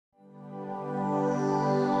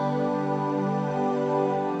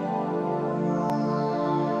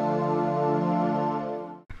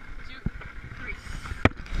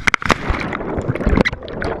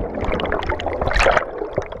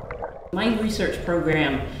My research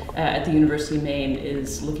program at the University of Maine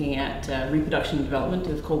is looking at reproduction and development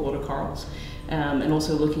of cold water corals, and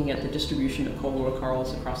also looking at the distribution of cold water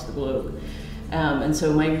corals across the globe. And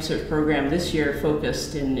so my research program this year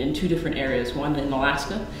focused in two different areas, one in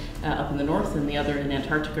Alaska, up in the north, and the other in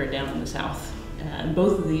Antarctica, down in the south. And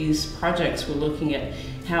both of these projects were looking at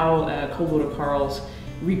how cold water corals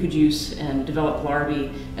reproduce and develop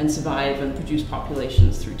larvae and survive and produce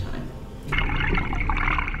populations through time.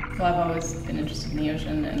 So I've always been interested in the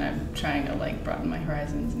ocean, and I'm trying to broaden my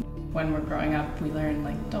horizons. When we're growing up, we learn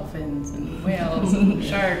dolphins and whales and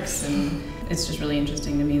sharks, and it's just really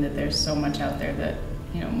interesting to me that there's so much out there that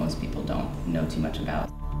most people don't know too much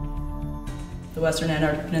about. The western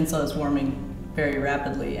Antarctic Peninsula is warming very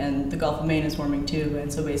rapidly, and the Gulf of Maine is warming too,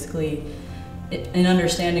 and so basically in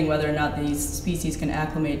understanding whether or not these species can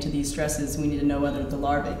acclimate to these stresses, we need to know whether the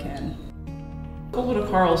larvae can. Cold water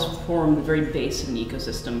corals form the very base of an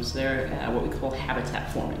ecosystems. They're what we call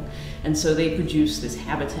habitat forming. And so they produce this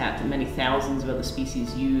habitat that many thousands of other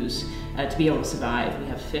species use to be able to survive. We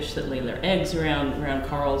have fish that lay their eggs around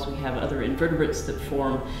corals. We have other invertebrates that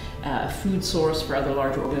form a food source for other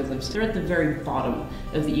larger organisms. They're at the very bottom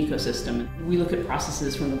of the ecosystem. We look at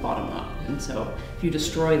processes from the bottom up. And so if you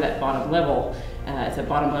destroy that bottom level, if that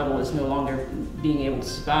bottom level is no longer being able to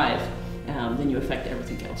survive, then you affect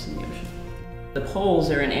everything else in the ocean. The poles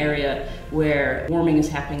are an area where warming is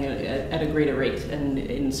happening at a greater rate, and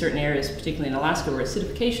in certain areas, particularly in Alaska, where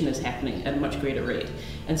acidification is happening at a much greater rate.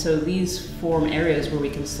 And so these form areas where we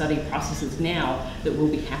can study processes now that will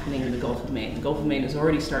be happening in the Gulf of Maine. The Gulf of Maine is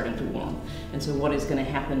already starting to warm, and so what is going to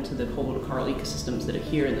happen to the cold water coral ecosystems that are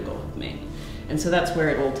here in the Gulf of Maine? And so that's where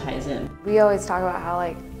it all ties in. We always talk about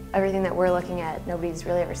how everything that we're looking at, nobody's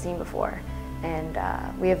really ever seen before, and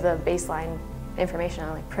we have the baseline information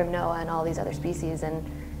on Primnoa and all these other species, and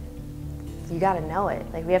you got to know it.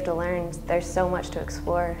 We have to learn. There's so much to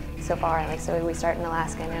explore so far. So we start in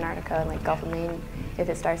Alaska and Antarctica and Gulf of Maine. If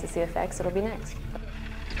it starts to see effects, it'll be next.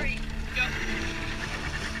 3, go.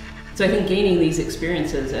 So I think gaining these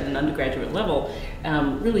experiences at an undergraduate level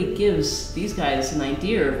really gives these guys an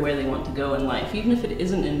idea of where they want to go in life, even if it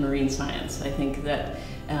isn't in marine science. I think that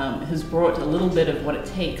has brought a little bit of what it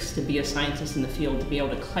takes to be a scientist in the field, to be able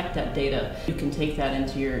to collect that data. You can take that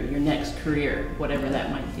into your next career, whatever that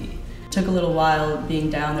might be. It took a little while being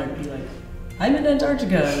down there to be like, I'm in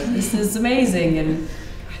Antarctica, this is amazing. And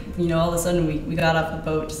all of a sudden we got off the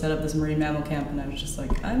boat to set up this marine mammal camp, and I was just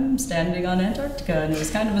like, I'm standing on Antarctica, and it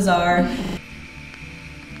was kind of bizarre.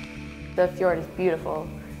 The fjord is beautiful.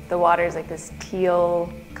 The water is this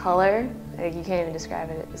teal color. You can't even describe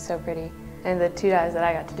it. It's so pretty. And the 2 dives that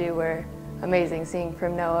I got to do were amazing, seeing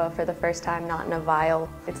Primnoa for the first time, not in a vial.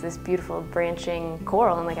 It's this beautiful branching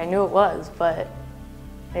coral, and I knew it was, but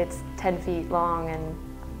it's 10 feet long and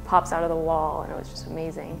pops out of the wall, and it was just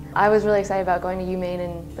amazing. I was really excited about going to UMaine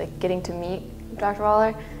and getting to meet Dr.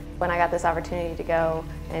 Waller. When I got this opportunity to go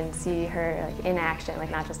and see her in action,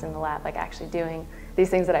 not just in the lab, actually doing these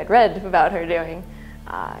things that I'd read about her doing,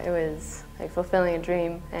 it was fulfilling a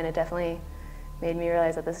dream, and it definitely made me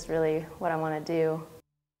realize that this is really what I want to do.